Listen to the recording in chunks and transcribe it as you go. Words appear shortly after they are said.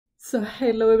So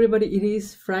hello everybody, it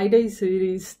is Friday, so it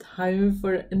is time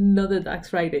for another DAX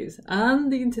Fridays.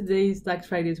 And in today's DAX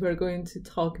Fridays, we're going to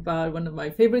talk about one of my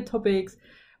favorite topics,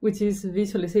 which is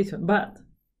visualization, but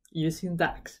using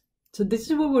DAX. So this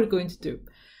is what we're going to do.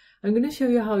 I'm going to show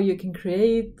you how you can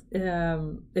create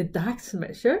a DAX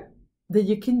measure that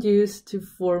you can use to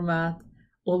format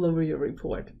all over your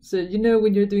report. So you know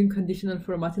when you're doing conditional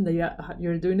formatting that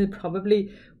you're doing it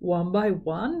probably one by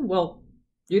one. Well,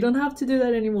 you don't have to do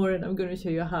that anymore, and I'm going to show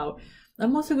you how.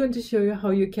 I'm also going to show you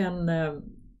how you can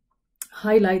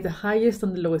highlight the highest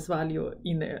and the lowest value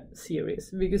in a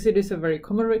series, because it is a very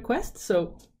common request,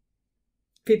 so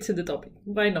fits in the topic.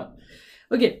 Why not?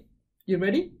 Okay, you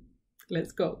ready?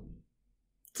 Let's go.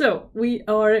 So we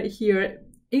are here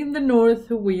in the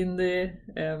Northwind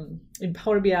in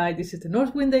Power BI. This is the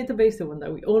Northwind database, the one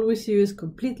that we always use,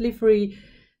 completely free.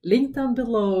 Link down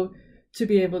below to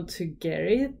be able to get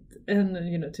it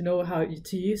and to know how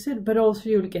to use it, but also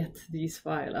you'll get this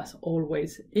file as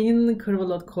always in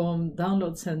Curbal.com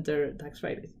download center DAX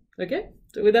Fridays. Okay,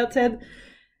 so with that said,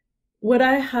 what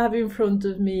I have in front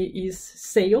of me is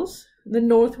sales, the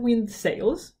Northwind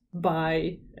sales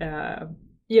by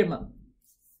year month.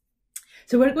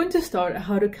 So we're going to start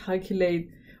how to calculate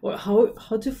or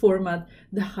how to format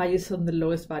the highest and the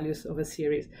lowest values of a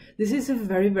series. This is a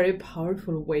very, very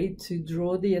powerful way to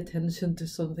draw the attention to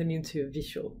something into a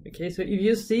visual. Okay, so if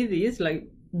you see this, like,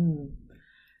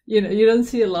 you don't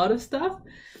see a lot of stuff.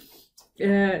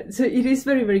 So it is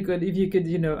very, very good if you could,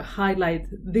 highlight,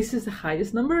 this is the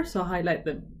highest number, so highlight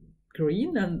the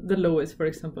green, and the lowest, for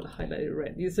example, highlight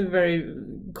red. It's a very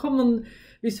common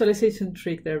visualization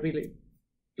trick that I really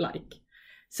like.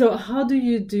 So how do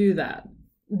you do that?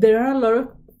 There are a lot of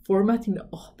formatting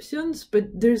options, but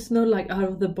there's no like out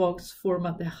of the box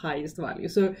format the highest value.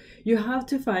 So you have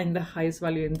to find the highest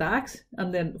value in DAX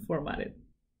and then format it.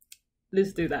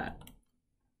 Let's do that.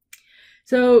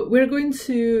 So we're going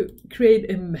to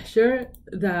create a measure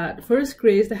that first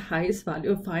creates the highest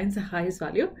value, finds the highest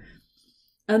value,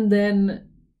 and then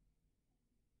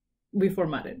we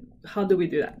format it. How do we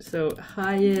do that? So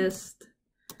highest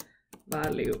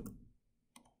value.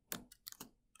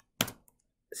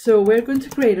 So we're going to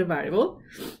create a variable,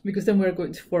 because then we're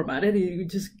going to format it.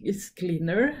 It's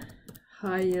cleaner,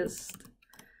 highest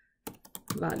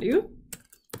value.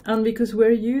 And because we're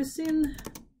using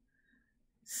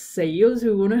sales,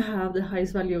 we want to have the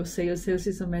highest value of sales. Sales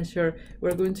is a measure.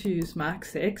 We're going to use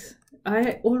max X.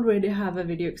 I already have a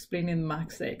video explaining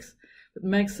max X. But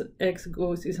max X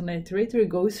is an iterator. It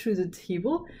goes through the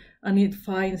table and it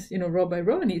finds, row by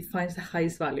row, and it finds the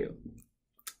highest value.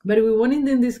 But we wanted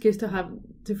in this case to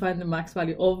find the max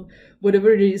value of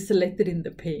whatever it is selected in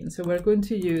the pane. So we're going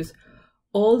to use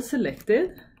all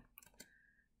selected,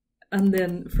 and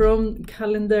then from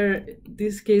calendar,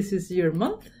 this case is year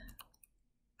month,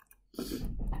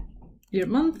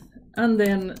 and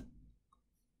then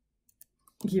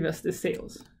give us the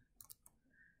sales.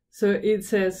 So it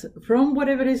says from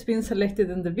whatever is being selected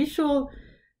in the visual,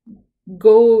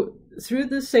 go through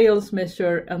the sales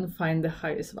measure and find the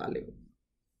highest value.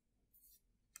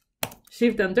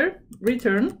 Shift Enter,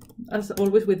 return, as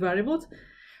always with variables.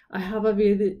 I have a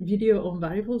video on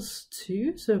variables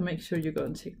too, so make sure you go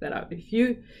and check that out if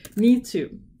you need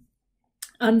to.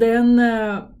 And then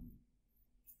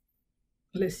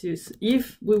let's use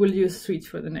if, we will use switch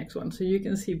for the next one, so you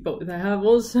can see both. I have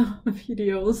also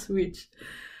videos which,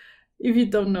 if you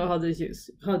don't know how to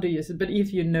use it, but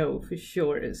if you know for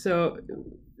sure. So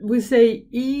we say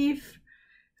if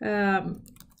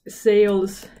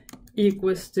sales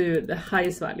equals to the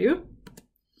highest value,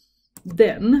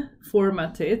 then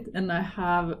format it, and I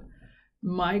have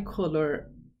my color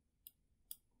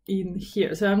in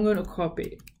here, so I'm going to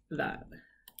copy that.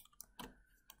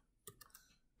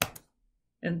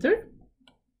 Enter.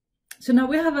 So now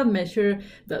we have a measure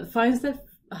that finds the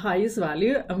highest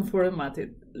value and format it.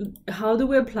 How do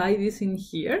we apply this in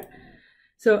here?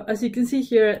 So as you can see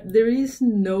here, there is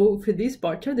no, for this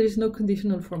bar chart, there is no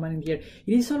conditional formatting here.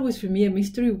 It is always for me a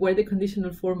mystery where the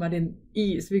conditional formatting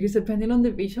is, because depending on the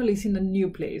visual, it's in a new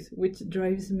place, which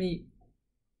drives me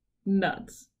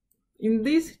nuts. In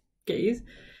this case,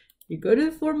 you go to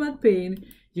the format pane,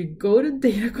 you go to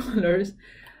data colors,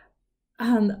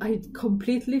 and I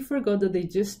completely forgot that they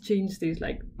just changed this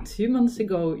like 2 months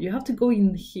ago. You have to go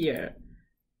in here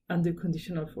and do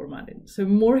conditional formatting. So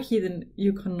more hidden,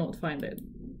 you cannot find it.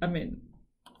 I mean,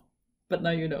 but now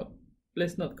you know.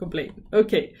 Let's not complain.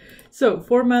 Okay, so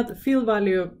format, field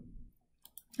value,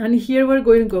 and here we're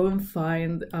going to go and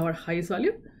find our highest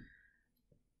value.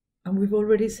 And we've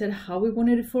already said how we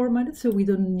wanted it formatted, so we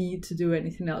don't need to do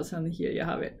anything else. And here you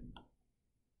have it.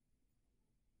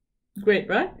 Great,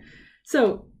 right?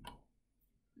 So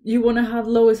you want to have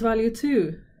lowest value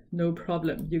too? No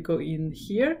problem. You go in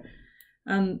here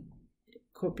and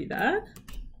copy that,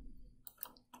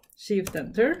 Shift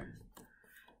Enter,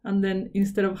 and then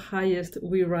instead of highest,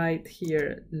 we write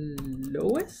here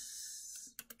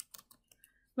lowest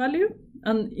value,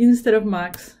 and instead of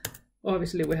max,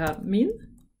 obviously we have min.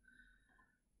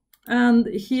 And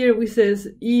here we says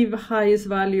if highest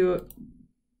value,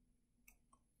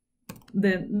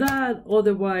 then that,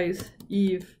 otherwise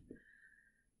if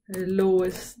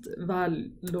lowest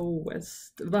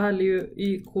value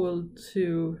equal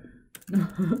to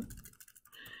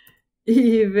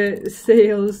if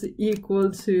sales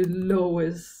equal to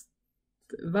lowest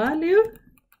value,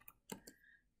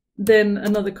 then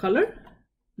another color.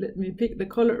 Let me pick the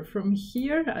color from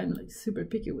here. I'm like super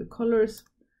picky with colors.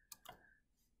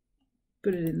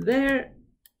 Put it in there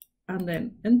and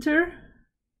then enter,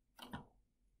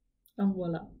 and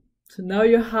voila. So now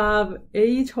you have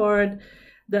a chart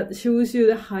that shows you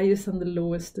the highest and the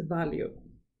lowest value.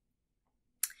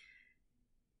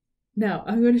 Now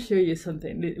I'm going to show you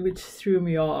something which threw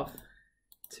me off,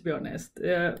 to be honest,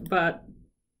 but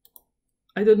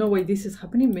I don't know why this is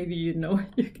happening. Maybe you know,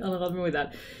 you can help me with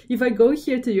that. If I go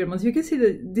here to year month, you can see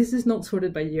that this is not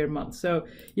sorted by year month. So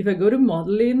if I go to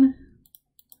modeling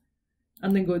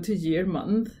and then go to year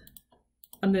month,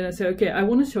 and then I say, okay, I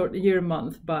want to sort year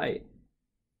month by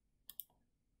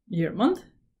year month,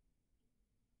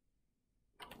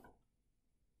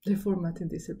 the formatting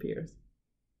disappears.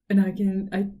 And again,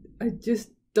 I just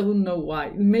don't know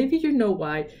why. Maybe you know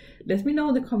why. Let me know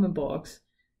in the comment box.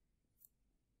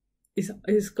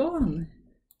 It's gone.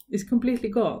 It's completely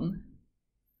gone.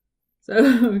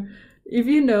 So if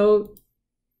you know,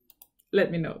 let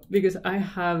me know, because I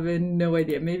have no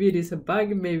idea. Maybe it is a bug,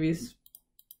 maybe it's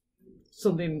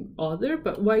something other,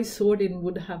 but why sorting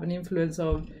would have an influence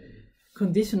of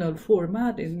conditional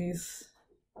formatting is,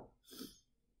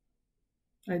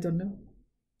 I don't know,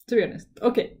 to be honest.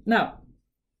 Okay, now,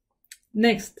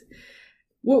 next,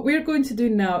 what we're going to do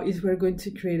now is we're going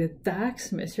to create a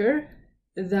DAX measure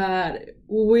that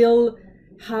will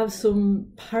have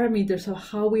some parameters of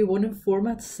how we want to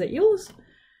format sales.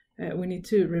 We need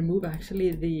to remove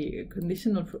actually the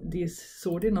conditional for this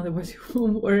sorting, otherwise it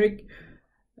won't work.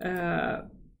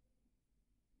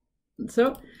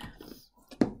 So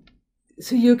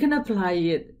you can apply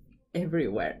it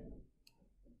everywhere.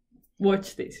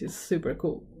 Watch this, it's super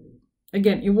cool.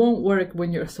 Again, it won't work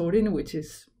when you're sorting, which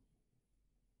is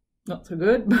not so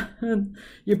good, but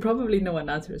you probably know an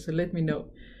answer, so let me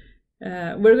know.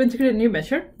 We're going to create a new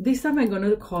measure. This time I'm going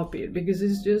to copy it because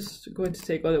it's just going to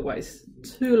take otherwise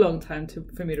too long time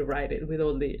for me to write it with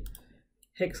all the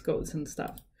hex codes and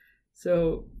stuff.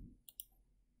 So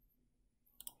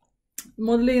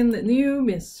modeling new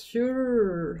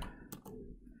measure.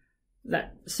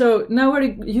 That. So now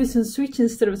we're using switch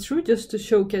instead of true just to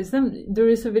showcase them. There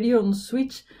is a video on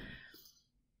switch.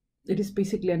 It is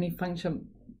basically any function.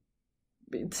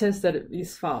 It says that it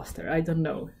is faster. I don't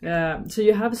know. So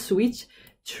you have switch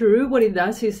true. What it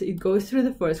does is it goes through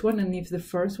the first one, and if the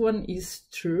first one is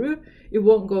true, it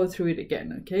won't go through it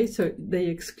again. Okay, so they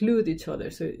exclude each other.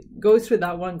 So it goes through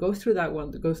that one, goes through that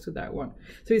one, goes through that one.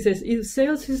 So it says if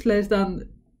sales is less than,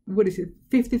 what is it,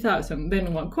 50,000,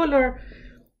 then one color.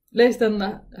 Less than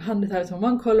 100,000,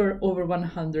 one color, over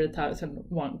 100,000,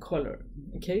 one color.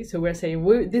 Okay, so we're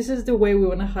saying this is the way we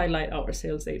want to highlight our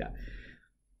sales data.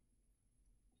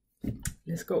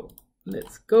 Let's go.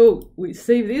 Let's go. We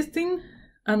save this thing,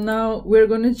 and now we're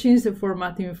going to change the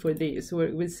formatting for this.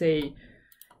 Where we say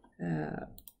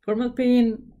format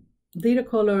pane, data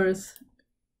colors.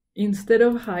 Instead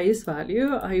of highest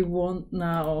value, I want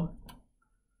now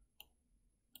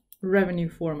revenue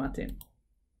formatting.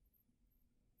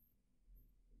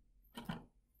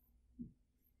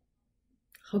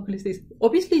 How cool is this?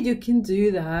 Obviously, you can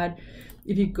do that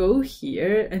if you go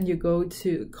here and you go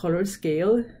to color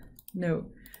scale, no,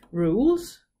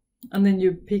 rules, and then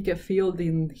you pick a field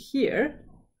in here,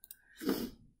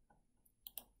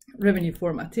 revenue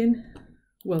formatting.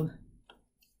 Well,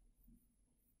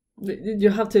 you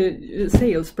have to,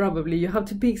 sales probably, you have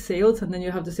to pick sales, and then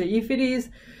you have to say if it is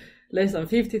less than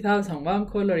 50,000, one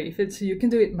color, if it's, you can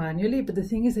do it manually, but the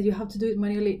thing is that you have to do it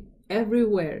manually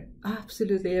everywhere,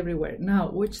 absolutely everywhere. Now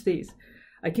watch this.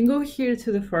 I can go here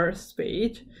to the first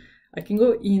page. I can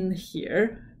go in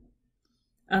here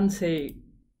and say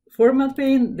format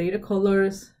pane, data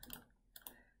colors,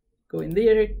 go in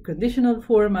there, conditional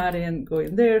formatting, go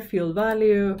in there, field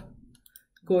value,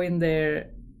 go in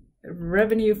there,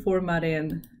 revenue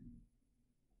formatting,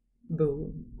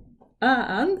 boom.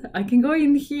 And I can go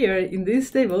in here in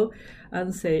this table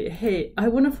and say, hey, I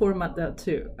want to format that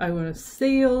too. I want to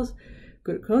sales,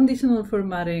 go to conditional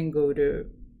formatting, go to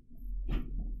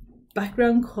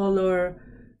background color,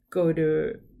 go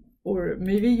to, or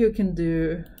maybe you can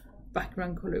do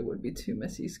background color would be too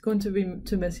messy. It's going to be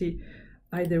too messy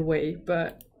either way,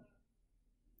 but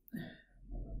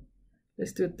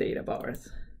let's do data bars.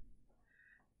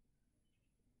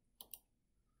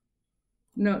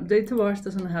 No, data bars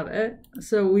doesn't have it.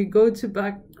 So we go to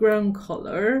background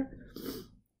color,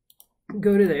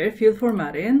 go to there, field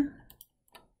formatting,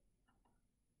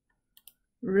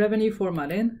 revenue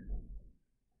formatting,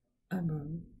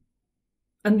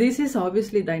 and this is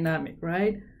obviously dynamic,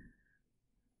 right?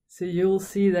 So you'll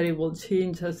see that it will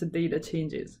change as the data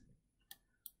changes.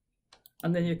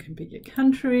 And then you can pick your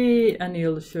country and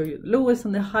it'll show you the lowest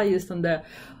and the highest and the...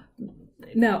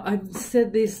 Now, I've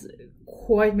said this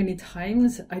quite many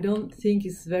times. I don't think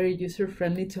it's very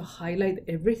user-friendly to highlight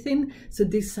everything. So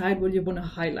decide what you want to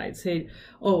highlight. Say,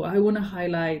 oh, I want to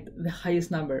highlight the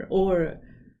highest number, or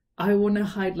I want to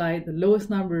highlight the lowest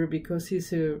number because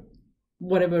it's a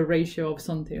whatever ratio of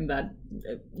something that,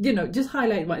 you know, just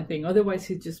highlight one thing. Otherwise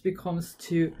it just becomes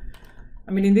too,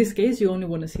 I mean, in this case, you only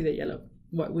want to see the yellow.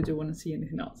 What would you want to see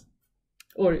anything else?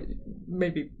 Or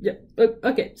maybe, yeah,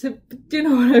 okay, so do you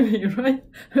know what I mean, right?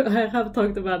 I have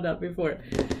talked about that before.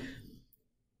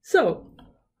 So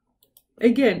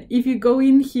again, if you go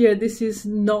in here, this is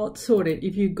not sorted.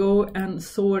 If you go and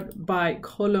sort by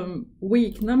column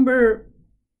week number,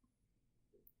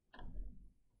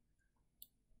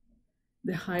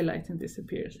 the highlighting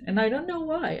disappears, and I don't know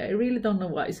why. I really don't know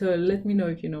why. So let me know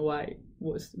if you know why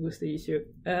was the issue.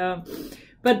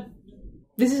 But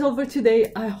this is all for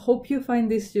today. I hope you find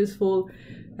this useful.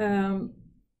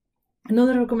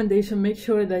 Another recommendation: make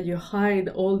sure that you hide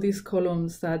all these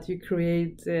columns that you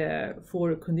create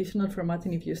for conditional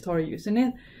formatting if you start using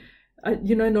it.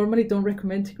 You know, I normally don't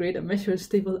recommend to create a measures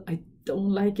table. I don't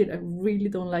like it. I really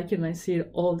don't like it, and I see it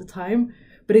all the time.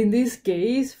 But in this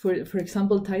case, for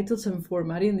example, titles and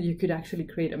formatting, you could actually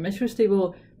create a measures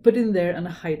table, put it in there and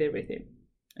hide everything.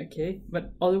 Okay,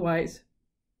 but otherwise,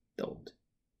 don't.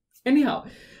 Anyhow,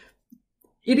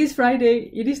 it is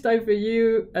Friday. It is time for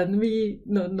you and me.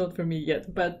 No, not for me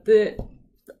yet, but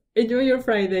enjoy your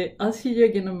Friday. I'll see you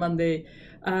again on Monday.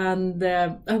 And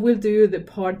I will do the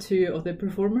part 2 of the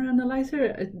performer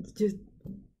analyzer. I just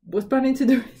was planning to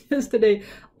do it yesterday.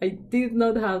 I did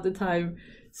not have the time.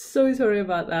 So sorry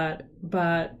about that,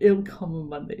 but it'll come on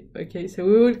Monday. Okay, so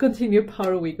we will continue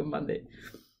Power Week on Monday.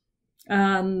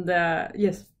 And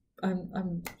yes,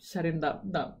 I'm shutting that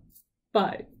down.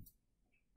 Bye.